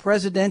changing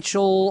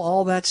presidential,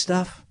 all that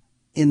stuff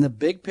in the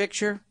big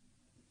picture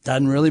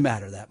doesn't really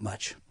matter that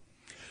much.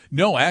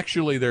 No,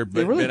 actually, it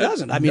really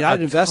doesn't. I mean,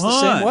 I'd invest the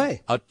same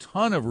way. A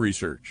ton of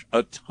research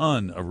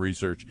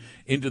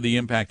into the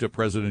impact of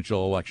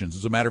presidential elections.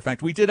 As a matter of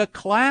fact, we did a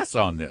class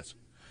on this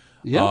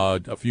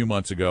a few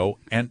months ago,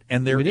 and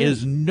there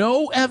is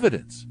no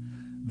evidence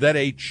that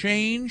a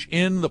change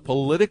in the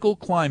political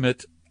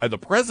climate, the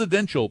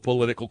presidential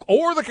political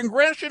or the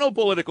congressional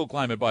political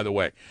climate, by the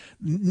way,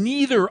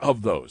 neither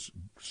of those,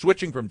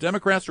 switching from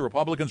Democrats to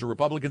Republicans or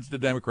Republicans to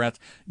Democrats,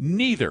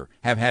 neither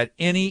have had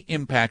any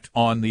impact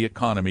on the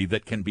economy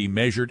that can be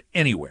measured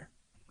anywhere.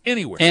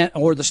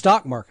 Or the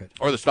stock market.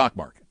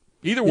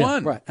 Either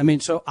one. Right. I mean,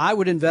 so I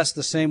would invest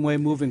the same way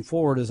moving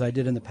forward as I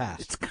did in the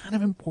past. It's kind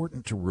of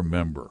important to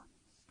remember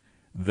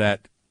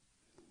that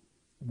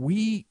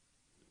the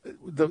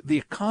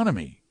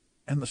economy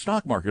and the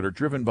stock market are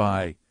driven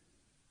by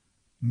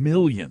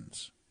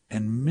millions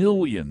and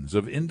millions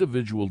of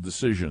individual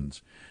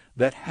decisions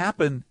that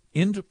happen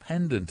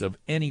independent of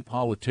any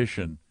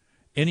politician,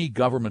 any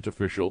government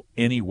official,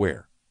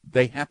 anywhere.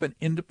 They happen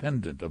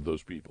independent of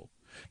those people.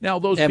 Now,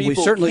 those people, we've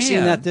certainly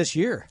seen that this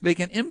year. They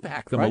can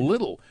impact them a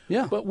little.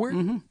 Yeah. But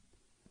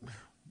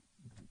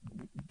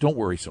don't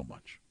worry so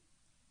much.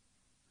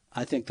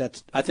 I think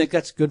that's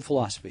good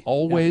philosophy.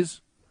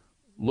 Always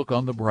look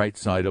on the bright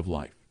side of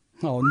life.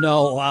 Oh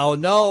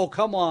no,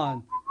 come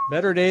on.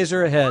 Better days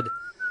are ahead.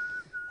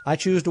 I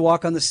choose to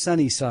walk on the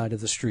sunny side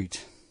of the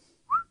street.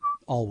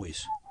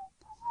 Always.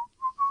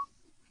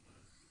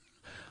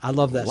 I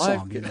love that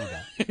song. You know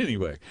that.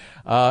 Anyway,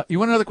 you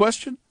want another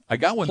question? I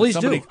got one. Please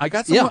do. I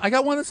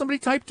got one that somebody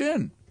typed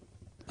in.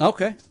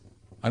 Okay.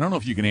 I don't know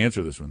if you can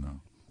answer this one though.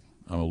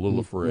 I'm a little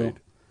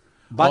afraid.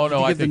 But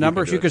I give the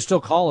number. You could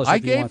still call us. I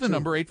gave the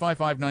number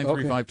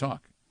 855-935-TALK.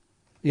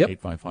 Yep.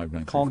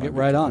 855-935. Call and get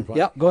right on.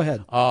 Yep, go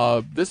ahead.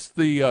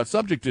 The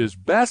subject is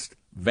best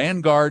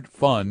Vanguard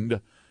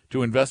fund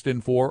to invest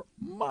in for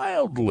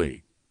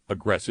mildly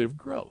aggressive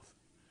growth.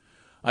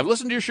 I've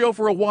listened to your show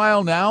for a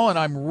while now, and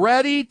I'm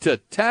ready to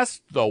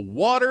test the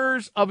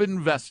waters of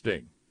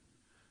investing.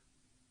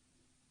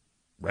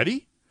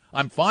 Ready?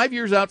 I'm 5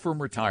 years out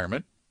from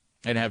retirement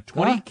and have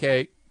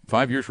 20K.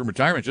 5 years from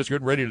retirement, just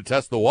getting ready to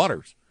test the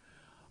waters.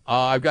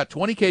 I've got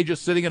 20K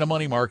just sitting in a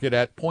money market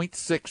at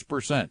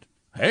 0.6%.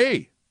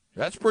 Hey,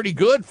 that's pretty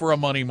good for a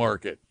money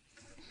market.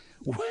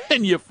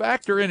 When you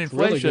factor in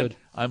inflation, really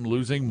I'm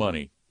losing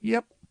money.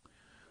 Yep.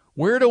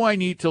 Where do I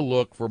need to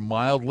look for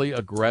mildly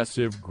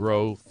aggressive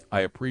growth? I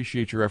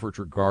appreciate your efforts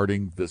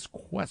regarding this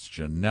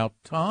question. Now,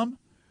 Tom,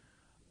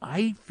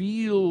 I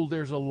feel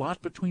there's a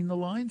lot between the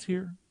lines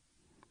here.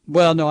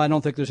 Well, no, I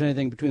don't think there's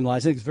anything between the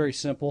lines. I think it's very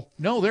simple.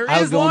 No, there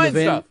is line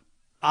stuff.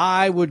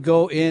 I would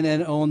go in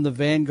and own the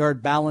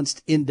Vanguard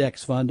Balanced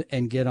Index Fund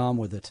and get on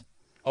with it.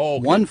 Oh,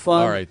 okay. One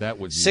fund, all right, that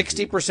would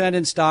 60%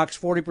 in stocks,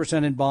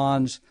 40% in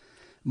bonds,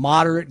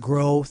 moderate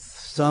growth,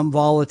 some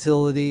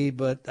volatility.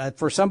 But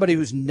for somebody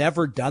who's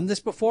never done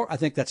this before, I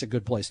think that's a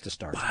good place to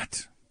start.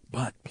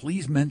 But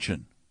please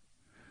mention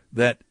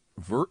that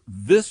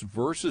this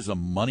versus a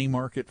money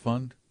market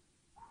fund.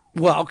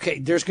 Well, okay,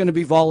 there's going to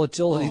be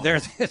volatility there.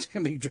 It's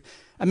going to be,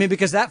 I mean,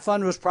 because that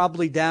fund was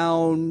probably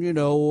down,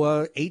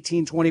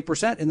 18,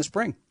 20% in the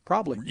spring,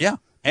 probably. Yeah.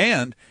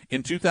 And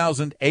in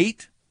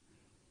 2008,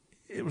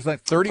 it was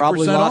like 30%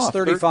 probably lost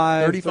off.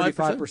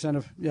 35%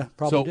 of,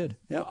 probably did.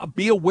 Yeah.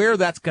 Be aware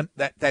that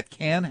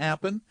can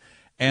happen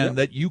and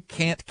that you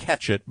can't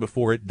catch it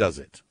before it does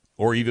it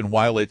or even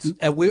while it's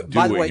doing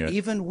by the way, it.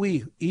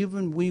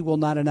 even we will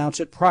not announce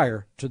it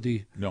prior to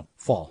the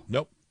fall.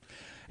 Nope.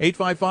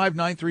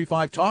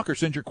 855-935-TALK or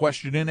send your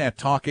question in at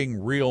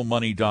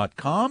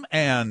talkingrealmoney.com.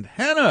 And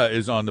Hannah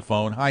is on the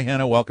phone. Hi,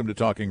 Hannah. Welcome to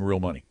Talking Real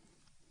Money.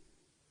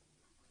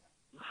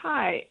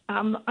 Hi.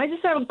 I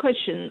just have a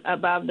question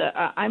about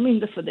I'm in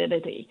the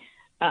Fidelity.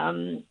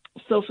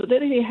 So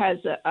Fidelity has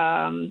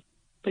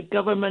the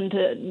government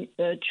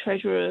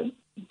treasury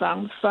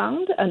bond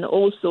fund and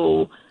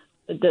also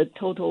the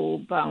total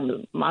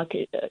bond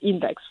market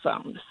index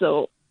fund.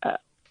 So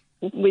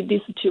with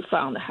these two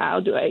funds, how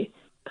do I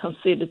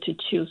consider to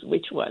choose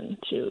which one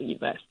to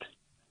invest?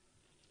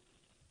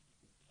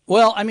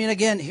 Well, I mean,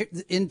 again,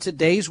 in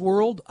today's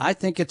world, I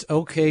think it's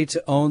okay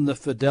to own the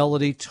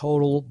Fidelity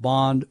Total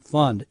Bond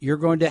Fund. You're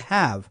going to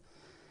have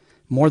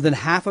more than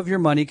half of your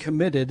money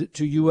committed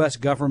to U.S.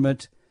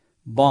 government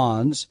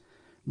bonds.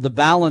 The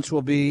balance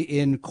will be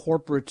in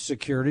corporate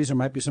securities. There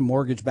might be some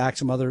mortgage backed,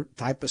 some other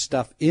type of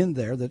stuff in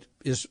there that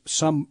is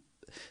some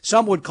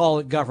would call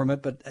it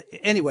government. But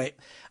anyway,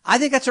 I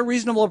think that's a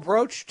reasonable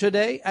approach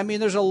today. I mean,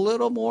 there's a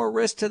little more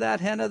risk to that,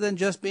 Hannah, than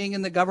just being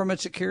in the government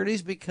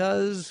securities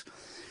because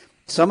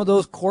some of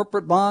those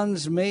corporate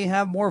bonds may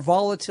have more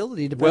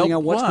volatility depending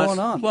on what's going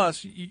on.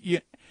 Plus,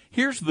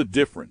 here's the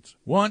difference.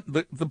 One,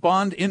 the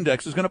bond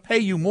index is going to pay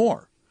you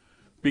more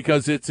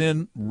because it's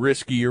in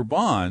riskier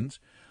bonds.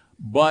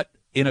 But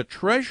in a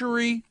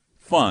treasury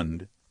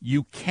fund,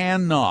 you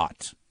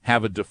cannot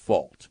have a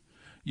default.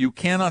 You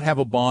cannot have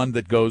a bond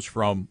that goes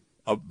from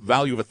a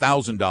value of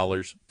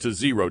 $1,000 to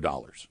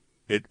 $0.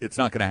 It's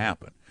not going to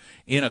happen.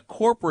 In a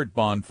corporate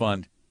bond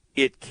fund,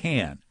 it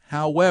can.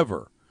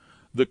 However,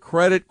 the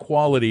credit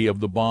quality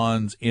of the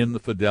bonds in the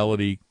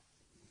Fidelity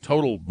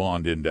Total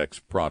Bond Index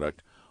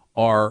product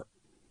are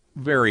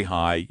very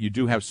high. You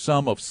do have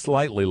some of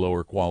slightly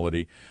lower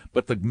quality,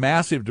 but the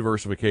massive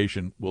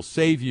diversification will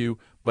save you.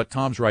 But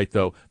Tom's right,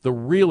 though. The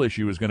real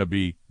issue is going to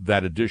be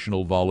that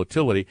additional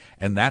volatility,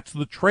 and that's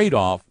the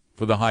trade-off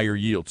for the higher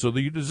yield. So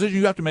the decision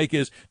you have to make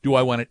is, do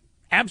I want it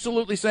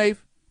absolutely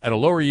safe at a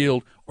lower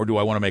yield, or do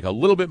I want to make a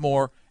little bit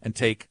more and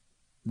take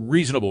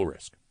reasonable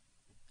risk?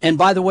 And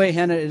by the way,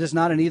 Hannah, it is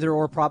not an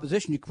either-or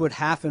proposition. You could put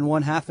half in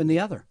one, half in the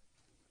other.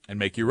 And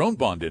make your own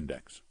bond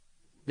index.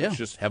 Yeah. It's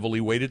just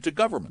heavily weighted to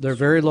governments. They're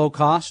very low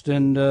cost,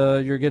 and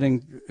you're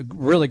getting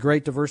really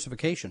great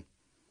diversification.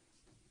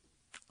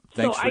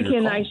 Thanks so for I your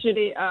can call.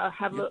 actually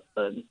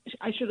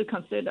I should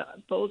consider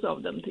both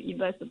of them to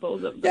invest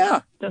both of them.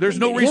 Yeah, there's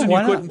no reason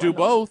you couldn't do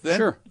both.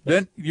 Sure.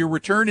 Then your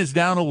return is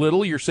down a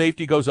little, your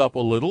safety goes up a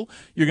little.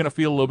 You're going to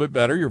feel a little bit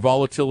better. Your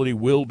volatility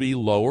will be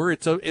lower.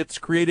 It's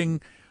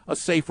creating a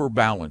safer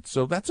balance.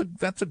 So that's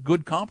a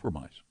good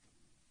compromise.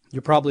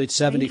 You're probably at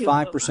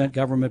 75%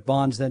 government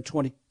bonds, then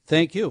 20.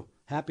 Thank you.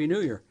 Happy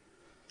New Year.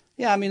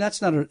 Yeah, I mean,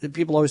 that's not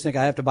people always think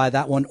I have to buy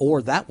that one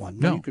or that one.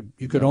 No.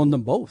 You could own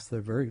them both. They're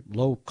very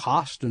low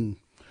cost and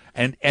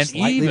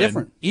slightly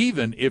different.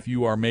 Even if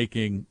you are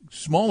making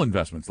small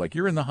investments, like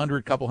you're in the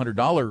couple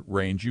 $100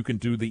 range, you can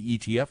do the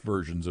ETF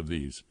versions of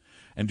these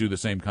and do the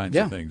same kinds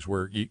of things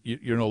where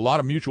you know a lot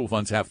of mutual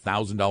funds have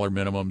 $1,000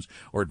 minimums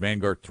or at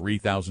Vanguard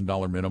 $3,000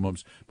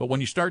 minimums. But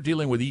when you start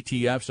dealing with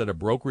ETFs at a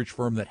brokerage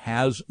firm that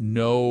has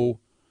no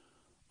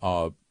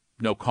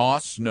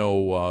costs,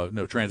 no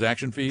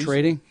transaction fees,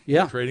 trading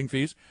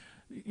fees,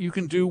 you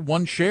can do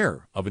one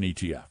share of an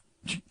ETF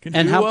can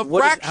do a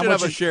fraction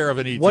of a share of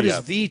an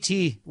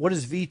ETF. What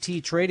is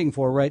VT trading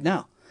for right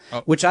now?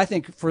 Which I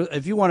think,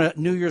 if you want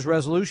a New Year's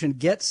resolution,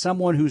 get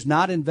someone who's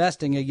not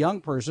investing, a young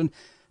person,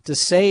 to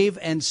save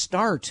and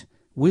start.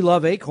 We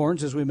love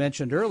Acorns, as we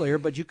mentioned earlier,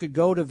 but you could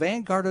go to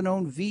Vanguard and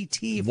own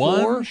VT for...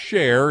 One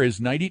share is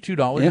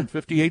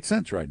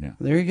 $92.58 right now.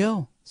 There you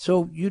go.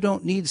 So you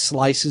don't need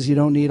slices. You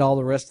don't need all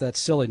the rest of that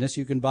silliness.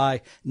 You can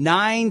buy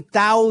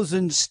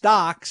 9,000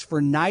 stocks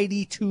for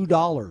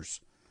 $92.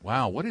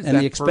 Wow, what is that?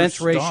 And the expense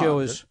per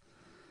ratio stock? is...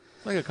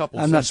 Like a couple.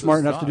 I'm not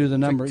smart enough to do the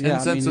number. Like 10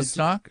 cents a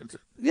stock.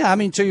 Yeah, I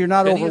mean, so you're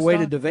not penny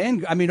overweighted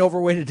to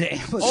overweighted to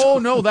Amazon. Oh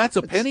no, that's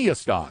a penny a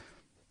stock.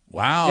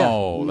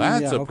 Wow,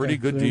 that's a pretty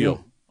good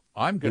deal.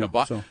 I'm going to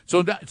buy.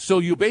 So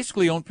you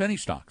basically own penny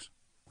stocks.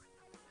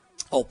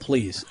 Oh,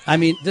 please. I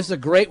mean, this is a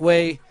great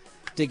way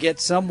to get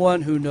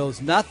someone who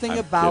knows nothing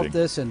about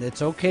this, and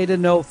it's okay to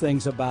know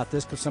things about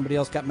this because somebody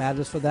else got mad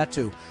at us for that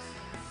too.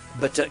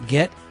 But to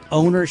get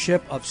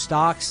ownership of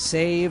stocks,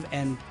 save,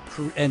 and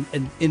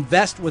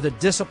invest with a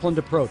disciplined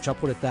approach. I'll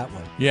put it that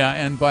way. Yeah,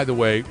 and by the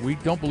way, we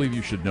don't believe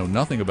you should know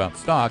nothing about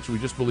stocks. We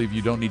just believe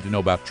you don't need to know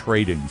about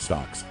trading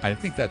stocks. I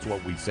think that's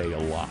what we say a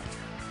lot.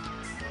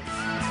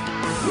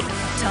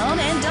 Tom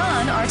and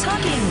Don are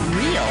talking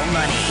real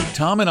money.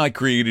 Tom and I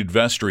created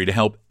Vestory to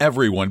help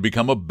everyone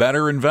become a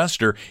better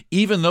investor,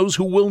 even those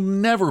who will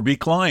never be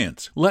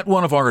clients. Let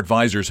one of our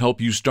advisors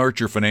help you start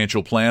your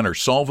financial plan or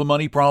solve a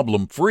money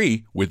problem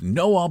free with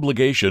no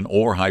obligation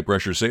or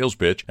high-pressure sales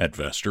pitch at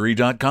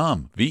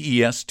Vestory.com.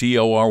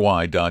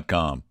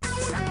 Vestory.com.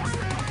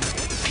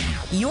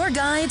 Your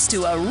guides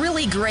to a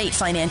really great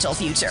financial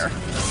future.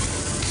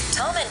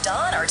 Tom and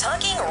Don are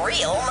talking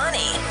real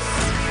money.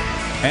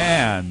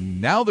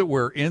 And now that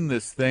we're in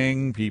this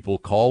thing people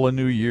call a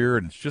new year,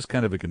 and it's just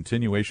kind of a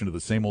continuation of the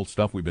same old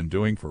stuff we've been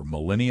doing for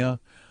millennia,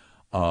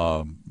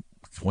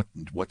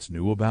 what's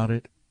new about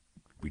it?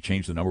 We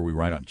changed the number we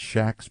write on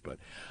checks, but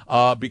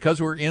because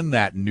we're in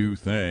that new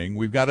thing,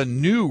 we've got a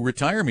new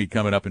retire meet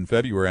coming up in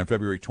February, on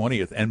February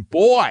 20th. And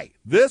boy,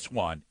 this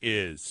one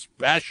is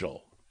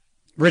special.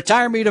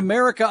 Retire Meet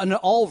America, an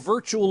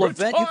all-virtual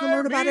event. You can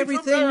learn about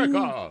everything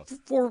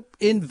for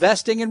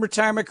investing in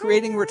retirement,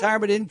 creating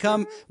retirement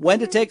income, when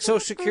to take Social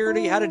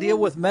Security, how to deal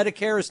with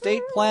Medicare,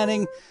 estate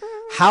planning,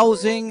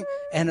 housing,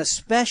 and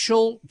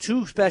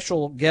two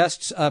special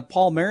guests.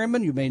 Paul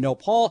Merriman, you may know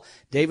Paul.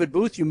 David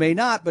Booth, you may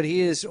not, but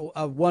he is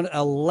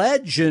a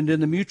legend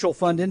in the mutual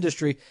fund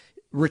industry.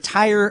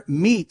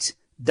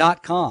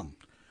 RetireMeet.com.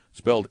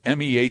 Spelled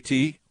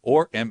M-E-A-T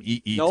or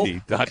M-E-E-T. Nope.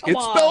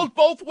 It's spelled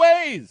both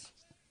ways.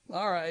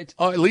 All right.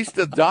 Oh, at least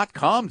the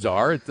 .coms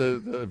are. At the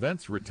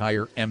events,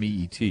 Retire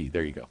MEET.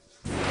 There you go.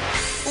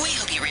 We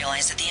hope you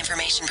realize that the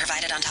information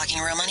provided on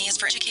Talking Real Money is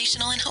for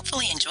educational and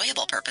hopefully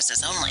enjoyable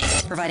purposes only.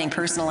 Providing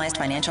personalized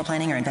financial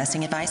planning or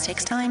investing advice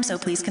takes time, so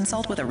please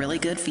consult with a really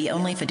good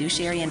fee-only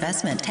fiduciary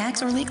investment,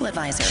 tax, or legal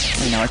advisor.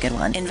 We know a good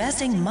one.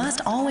 Investing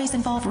must always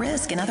involve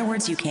risk. In other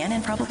words, you can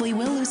and probably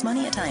will lose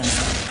money at times.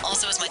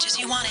 Also, as much as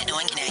you want it, no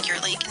one can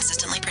accurately,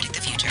 consistently predict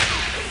the future.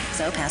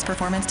 So past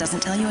performance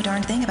doesn't tell you a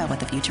darn thing about what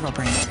the future will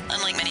bring.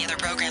 Unlike many other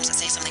programs that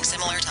say something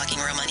similar, Talking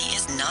Real Money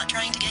is not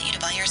trying to get you to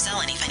buy or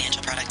sell any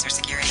financial products or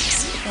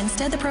securities.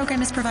 Instead, the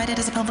program is provided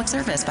as a public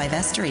service by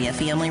Vestory, a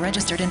fee-only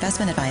registered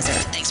investment advisor.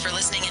 Thanks for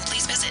listening, and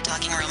please visit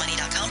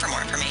TalkingRealMoney.com for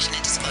more information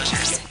and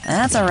disclosures.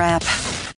 That's a wrap.